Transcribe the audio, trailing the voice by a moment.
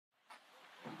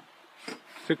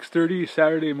6:30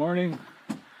 Saturday morning.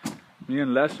 Me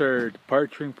and Les are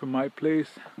departing from my place.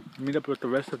 Meet up with the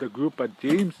rest of the group at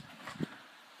James.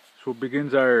 So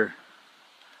begins our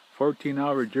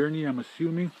 14-hour journey, I'm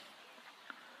assuming.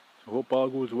 So hope all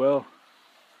goes well.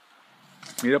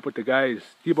 Meet up with the guys.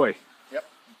 D-boy. Yep.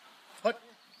 What?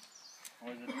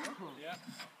 Yeah.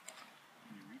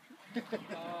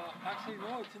 Actually,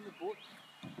 no, it's in the boat.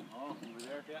 Oh, over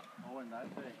there? Yeah. Oh, in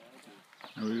that thing.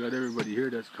 And we got everybody here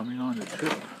that's coming on the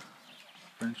trip.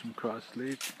 Friends from Cross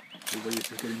Lake. Everybody's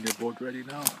just getting their boat ready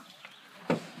now.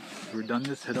 We're done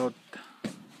this, head out,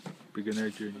 begin our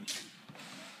journey.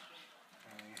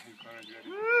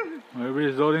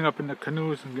 Everybody's loading up in the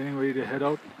canoes and getting ready to head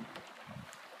out.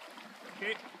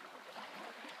 Okay.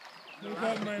 I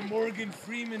got my Morgan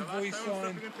Freeman voice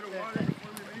on.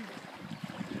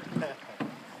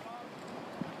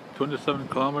 27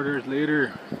 kilometers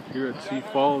later, here at Sea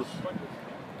Falls,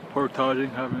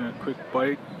 portaging, having a quick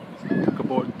bite. Took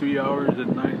about 3 hours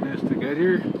and 9 minutes to get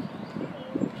here.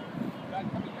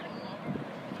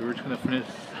 So we're just gonna finish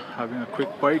having a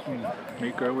quick bite and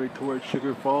make our way towards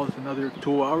Sugar Falls, another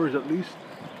 2 hours at least.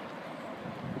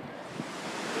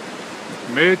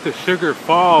 Made it to Sugar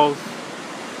Falls,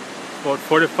 about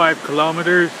 45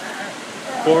 kilometers,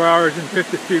 4 hours and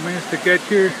 53 minutes to get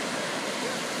here.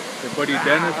 Your buddy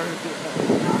Dennis.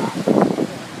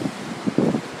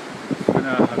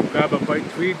 Gonna grab a bite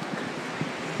to eat.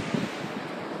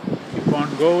 Keep on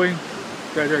going.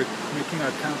 You guys are making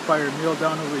a campfire meal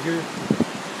down over here.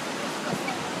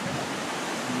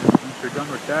 And once you're done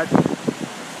with that,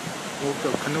 move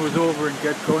the canoes over and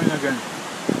get going again.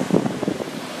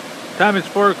 Time is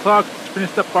 4 o'clock. Just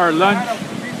finished up our lunch.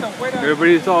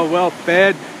 Everybody's all well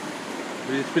fed.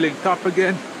 Everybody's feeling tough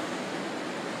again.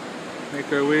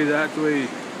 Make our way that way.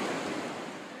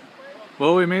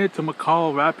 Well, we made it to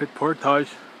McCall Rapid Portage.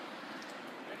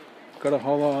 Gotta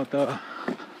haul all the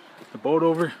boat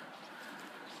over.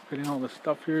 Getting all the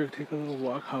stuff here. Take a little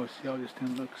walk house. See how this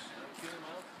thing looks.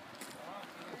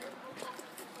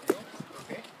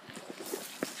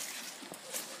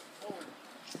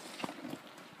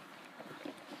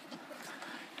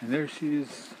 And there she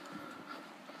is.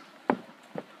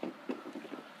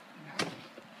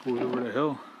 Goes over the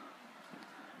hill.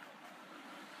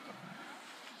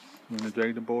 I'm gonna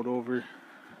drag the boat over,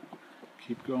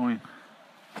 keep going.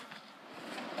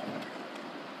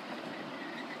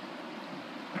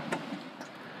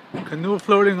 Canoe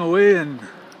floating away and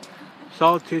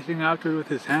Saul chasing after with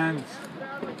his hands.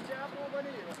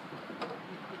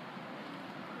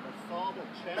 Saul the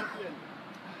champion.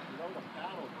 Without a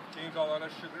paddle. James all out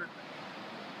of sugar.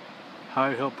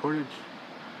 High Hill Portage.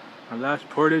 Our last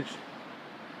portage.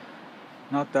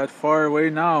 Not that far away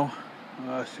now.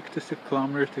 66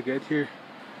 kilometers to get here.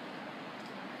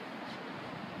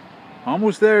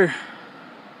 Almost there.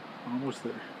 Almost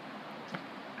there.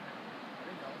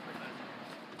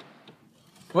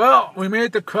 Well, we made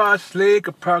it to Cross Lake.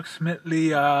 Approximately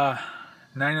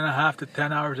 9.5 to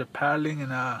 10 hours of paddling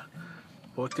and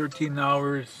about 13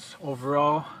 hours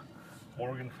overall.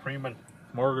 Morgan Freeman.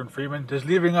 Morgan Freeman. Just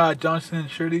leaving Johnson and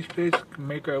Shirley's place.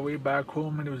 Make our way back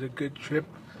home, and it was a good trip.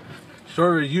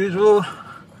 Short as usual.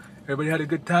 Everybody had a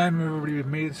good time, everybody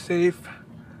made it safe.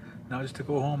 Now just to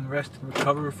go home, rest and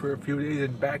recover for a few days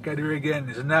and back at her again.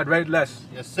 Isn't that right, Les?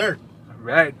 Yes, sir.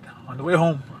 Alright, on the way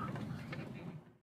home.